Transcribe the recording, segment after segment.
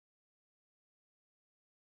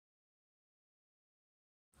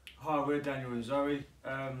Hi, we're Daniel and Zoe.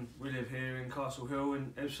 We live here in Castle Hill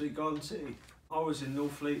in Ebbsfleet Garden City. I was in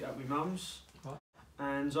Northfleet at my mum's,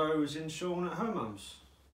 and Zoe was in Sean at her mum's.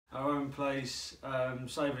 Our own place,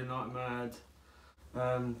 saving like mad,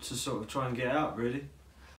 to sort of try and get out really.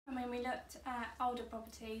 I mean, we looked at older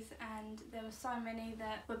properties and there were so many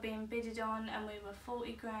that were being bidded on, and we were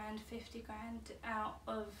 40 grand, 50 grand out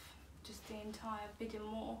of just the entire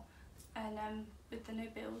bidding war. And with the new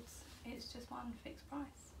builds, it's just one fixed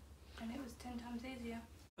price, and it was 10 times easier.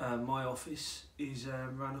 My office is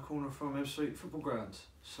around the corner from Ebbsfleet football ground,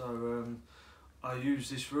 so I use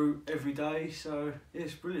this route every day, so yeah,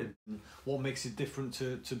 it's brilliant. What makes it different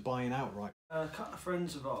to buying outright? A couple of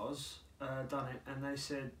friends of ours done it, and they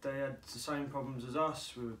said they had the same problems as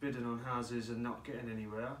us. We were bidding on houses and not getting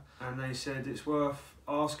anywhere, and they said it's worth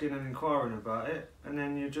asking and inquiring about it, and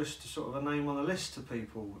then you're just sort of a name on the list to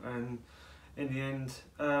people. And in the end,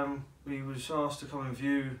 we was asked to come and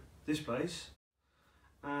view this place,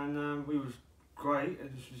 and we was great.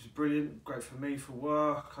 It was brilliant, great for me for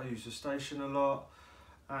work. I use the station a lot,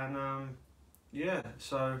 and yeah,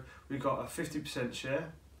 so we got a 50%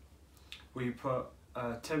 share. We put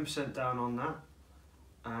 10% down on that,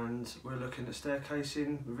 and we're looking at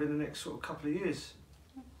staircasing within the next sort of couple of years.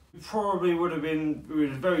 We probably would have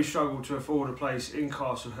very struggled to afford a place in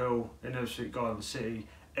Castle Hill in Ebbsfleet Garden City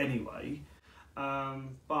anyway,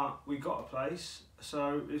 but we got a place,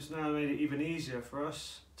 so it's now made it even easier for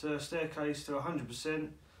us to staircase to 100%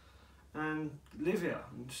 and live here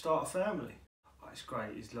and start a family. It's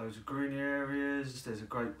great, there's loads of green areas, there's a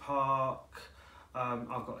great park. I've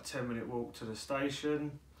got a 10-minute walk to the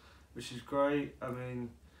station, which is great. I mean,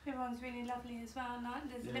 everyone's really lovely as well.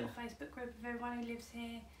 Like, there's a little Facebook group of everyone who lives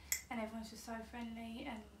here, and everyone's just so friendly,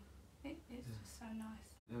 and it's just so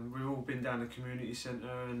nice. And we've all been down the community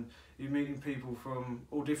centre, and you're meeting people from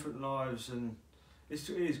all different lives, and it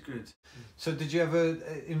is good. So did you ever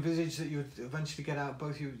envisage that you would eventually get out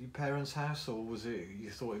both your parents' house, or was it you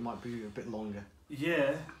thought it might be a bit longer?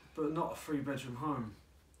 Yeah, but not a 3-bedroom home.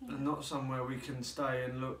 And not somewhere we can stay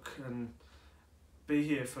and look and be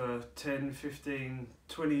here for 10, 15,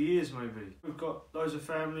 20 years maybe. We've got loads of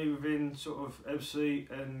family within sort of Ebbsfleet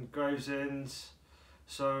and Gravesend,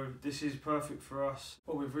 so this is perfect for us.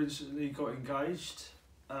 Well, we've recently got engaged.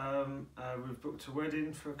 We've booked a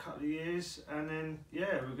wedding for a couple of years, and then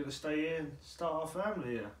yeah, we're going to stay here and start our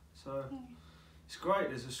family here. So it's great.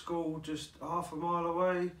 There's a school just half a mile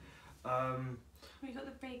away. We've got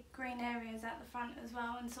the big green areas at the front as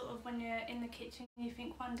well, and sort of when you're in the kitchen you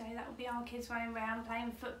think one day that will be our kids running around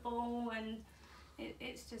playing football, and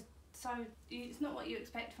it's just so, it's not what you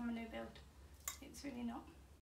expect from a new build. It's really not.